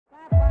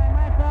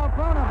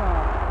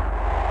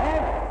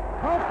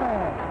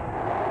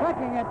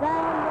it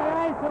down the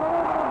ice and over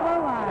the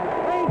blue line.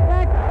 3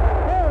 seconds,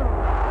 2,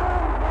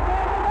 1, the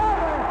game is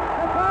over.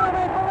 The Toronto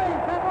Maple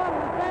Leafs have won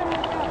the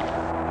Stanley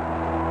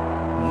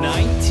Cup.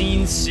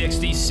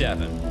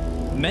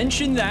 1967.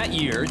 Mention that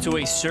year to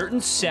a certain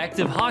sect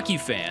of hockey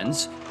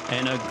fans,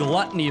 and a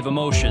gluttony of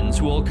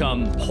emotions will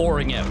come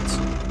pouring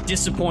out.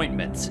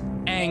 Disappointment,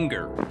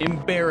 anger,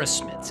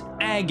 embarrassment,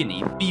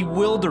 agony,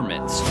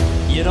 bewilderment.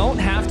 You don't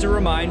have to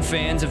remind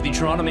fans of the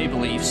Toronto Maple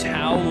Leafs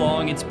how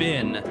long it's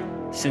been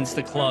since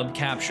the club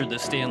captured the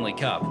Stanley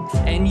Cup.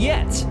 And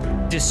yet,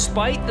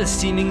 despite the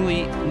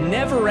seemingly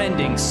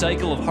never-ending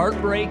cycle of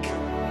heartbreak,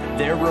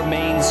 there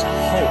remains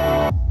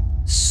hope.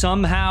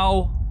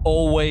 Somehow,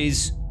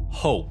 always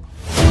hope.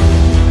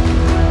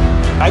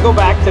 I go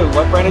back to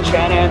what Brendan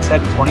Shanahan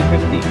said in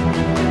 2015.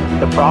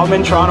 The problem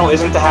in Toronto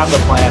isn't to have the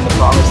plan, the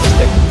problem is to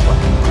stick to the plan.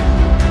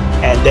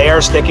 And they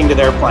are sticking to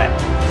their plan.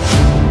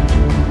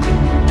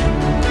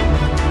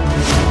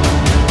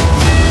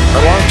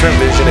 Our long-term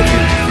vision, if you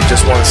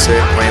just want to say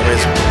it plainly,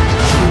 is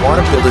we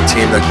want to build a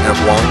team that can have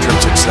long-term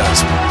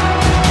success.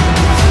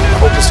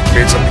 Our hope is to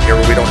create something here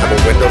where we don't have a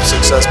window of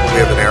success, but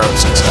we have an era of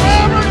success.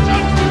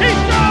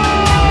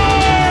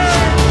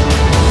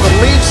 The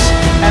Leafs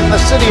and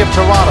the city of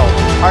Toronto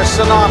are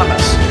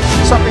synonymous,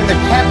 something that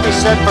can't be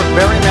said for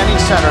very many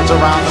centers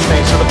around the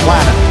face of the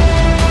planet.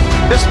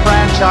 This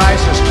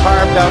franchise has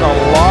carved out a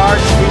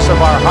large piece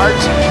of our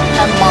hearts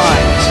and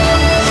minds.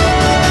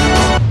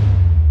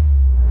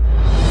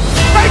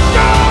 They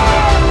score!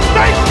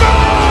 They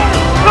score!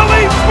 The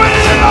Leafs win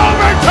it in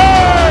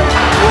overtime!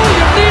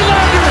 William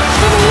Nylander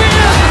for the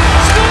win!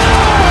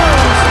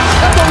 Scores!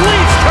 And the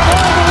Leafs come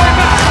all the way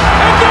back.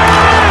 And there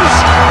it is!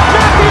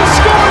 Matthews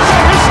scores a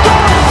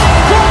historic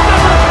goal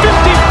number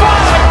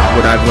 55!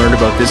 What I've learned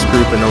about this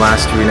group in the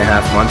last 3.5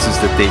 months is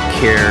that they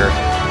care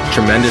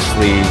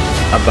tremendously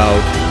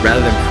about, rather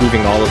than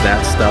proving all of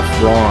that stuff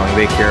wrong,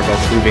 they care about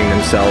proving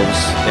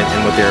themselves and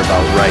what they're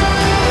about right.